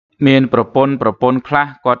មានប្រពន្ធខ្លះ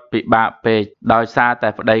គាត់ពិបាកពេកដោយសារតែ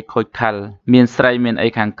ប្តីខូចខលមានស្រីមានអី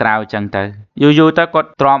ខាងក្រៅចឹងទៅយូរទៅគាត់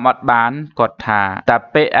ទ្រាំអត់បានគាត់ថាតែ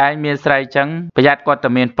ពេលឯងមានស្រីចឹងប្រយ័ត្នគាត់តែ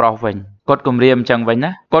មានប្រុសវិញគាត់គំរាមចឹងវិញ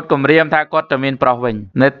ណាគាត់គំរាមថាគាត់តែមានប្រុសវិញ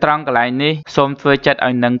នៅត្រង់កន្លែងនេះសូមធ្វើចិត្ត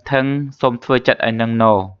ឲ្យនឹងថឹងសូមធ្វើចិត្តឲ្យនឹង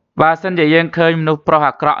ណោបើសិនជាយើងឃើញមនុស្សប្រុស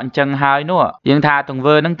អាក្រក់អញ្ចឹងហើយនោះយើងថាទង្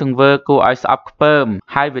វើនឹងទង្វើគួរឲ្យស្អប់ខ្ពើម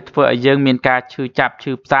ហើយវាធ្វើឲ្យយើងមានការឈឺចាប់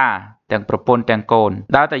ឈឺផ្សាទាំងប្រពន្ធទាំងកូន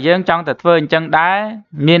ដល់តែយើងចង់តែធ្វើអញ្ចឹងដែរ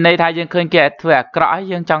មានន័យថាយើងឃើញគេធ្វើអាក្រក់ហើយ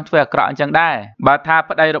យើងចង់ធ្វើអាក្រក់អញ្ចឹងដែរបើថា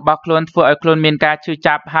ប្តីរបស់ខ្លួនធ្វើឲ្យខ្លួនមានការឈឺ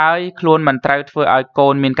ចាប់ហើយខ្លួនមិនត្រូវធ្វើឲ្យកូ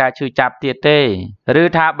នមានការឈឺចាប់ទៀតទេឬ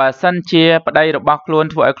ថាបើសិនជាប្តីរបស់ខ្លួន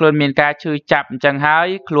ធ្វើឲ្យខ្លួនមានការឈឺចាប់អញ្ចឹងហើយ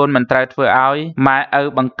ខ្លួនមិនត្រូវធ្វើឲ្យម៉ែឪ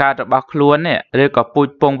បង្កើតរបស់ខ្លួនឬក៏ពូជ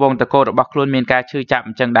ពងវងតកូលរបស់ខ្លួនមានការឈឺចាប់អ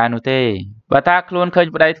ញ្ចឹងដែរនោះទេបើថាខ្លួនឃើញ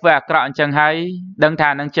ប្តីធ្វើអាក្រក់អញ្ចឹងហើយដឹងថា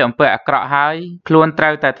នឹងជាអំពើអាក្រក់ហើយខ្លួនត្រូ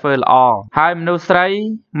វតែធ្វើល្អហើយមនុស្សស្រី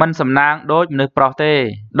មិនសំណាងដូចមនុស្សប្រុសទេ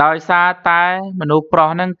ដោយសារតែមនុស្សប្រុស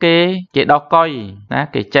ហ្នឹងគេដោះកុយណា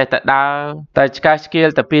គេចេះតែដើរតែឆ្កែឆ្កៀល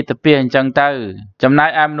តែពីអញ្ចឹងទៅចំណែក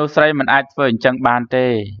ឯមនុស្សស្រីមិនអាចធ្វើអញ្ចឹងបានទេ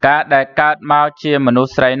ការដែលកើតមកជាមនុស្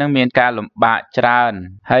សស្រីហ្នឹងមានការលំបាកច្រើន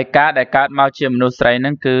ហើយការដែលកើតមកជាមនុស្សស្រីហ្នឹ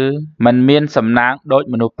ងគឺมันមានសំណាងដូច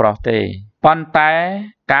មនុស្សប្រុសទេប៉ុន្តែ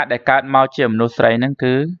ការដែលកើតមកជាមនុស្សស្រីហ្នឹង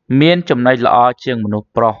គឺមានចំណុចល្អជាងមនុស្ស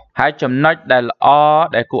ប្រុសហើយចំណុចដែលល្អ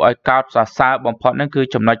ដែលគួរឲ្យកោតសរសើរបំផុតហ្នឹងគឺ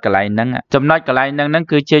ចំណុចកន្លែងហ្នឹង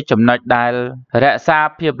គឺជាចំណុចដែលរក្សា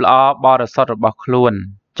ភាពល្អបរិសុទ្ធរបស់ខ្លួន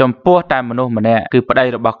ចំពោះតែមនុស្សម្នាក់គឺប្តី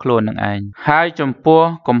របស់ខ្លួននឹងឯងហើយចំពោះ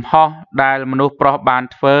កំហុសដែលមនុស្សប្រុសបាន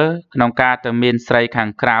ធ្វើក្នុងការទៅមានស្រីខាង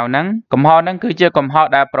ក្រៅហ្នឹងកំហុសហ្នឹងគឺជាកំហុស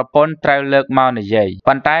ដែលប្រពន្ធត្រូវលើកមកនិយាយ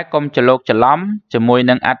ប៉ុន្តែកុំច្រឡូកច្រឡំជាមួយ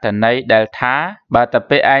នឹងអត្ថន័យដែលថាបើតែ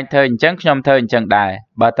ពេលឯងធ្វើអញ្ចឹងខ្ញុំធ្វើអញ្ចឹងដែរ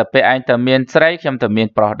បើតែពេលឯងទៅមានស្រីខ្ញុំទៅមាន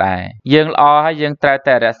ប្រុសដែរយើងល្អហើយយើងត្រូវ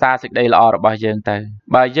តែរក្សាសេចក្តីល្អរបស់យើងទៅ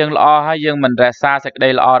បើយើងល្អហើយយើងមិនរក្សាសេចក្តី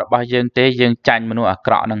ល្អរបស់យើងទេយើងចាញ់មនុស្សអា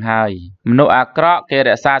ក្រក់នឹងហើយមនុស្សអាក្រក់គេរ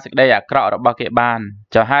ក្សាសេចក្តីអាក្រក់របស់គេបាន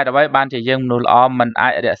ចុះហេតុអ្វីបានជាយើងមនុស្សល្អមិនអា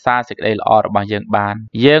ចរក្សាសេចក្តីល្អរបស់យើងបាន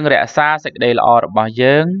យើងរក្សាសេចក្តីល្អរបស់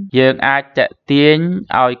យើងអាចតាក់ទាញ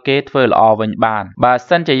ឲ្យគេធ្វើល្អវិញបានបើ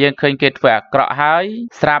សិនជាយើងឃើញគេធ្វើអាក្រក់ហើយ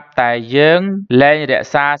ស្រាប់តែយើងលែងរ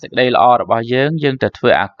ក្សាសេចក្តីល្អរបស់យើងទៅធ្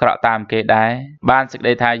វើអាក្រក់តាមគេដែរបានសេចក្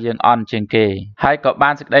តីថាយើងអន់ជាងគេហើយក៏បា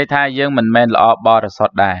នសេចក្តីថាយើងមិនមែនល្អបរិសុ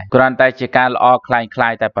ទ្ធដែរគ្រាន់តែជាការល្អคล้า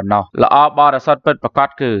ยតែប៉ុណ្ណោះល្អបរិសុទ្ធពិតប្រាកដ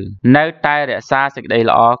គឺនៅតែរក្សាសេចក្តី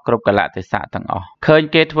ល្អគ្រប់កលៈទេសៈទាំងអស់ឃើញ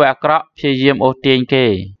គេធ្វើអាក្រក់ព្យាយាមអូសទាញគេ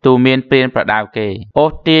ទូមានព្រានប្រដៅគេអូ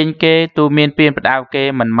សទាញគេទូមានព្រានប្រដៅគេ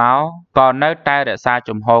មិនមកក៏នៅតែរក្សា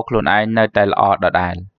ជំហរខ្លួនឯងនៅតែល្អដដែល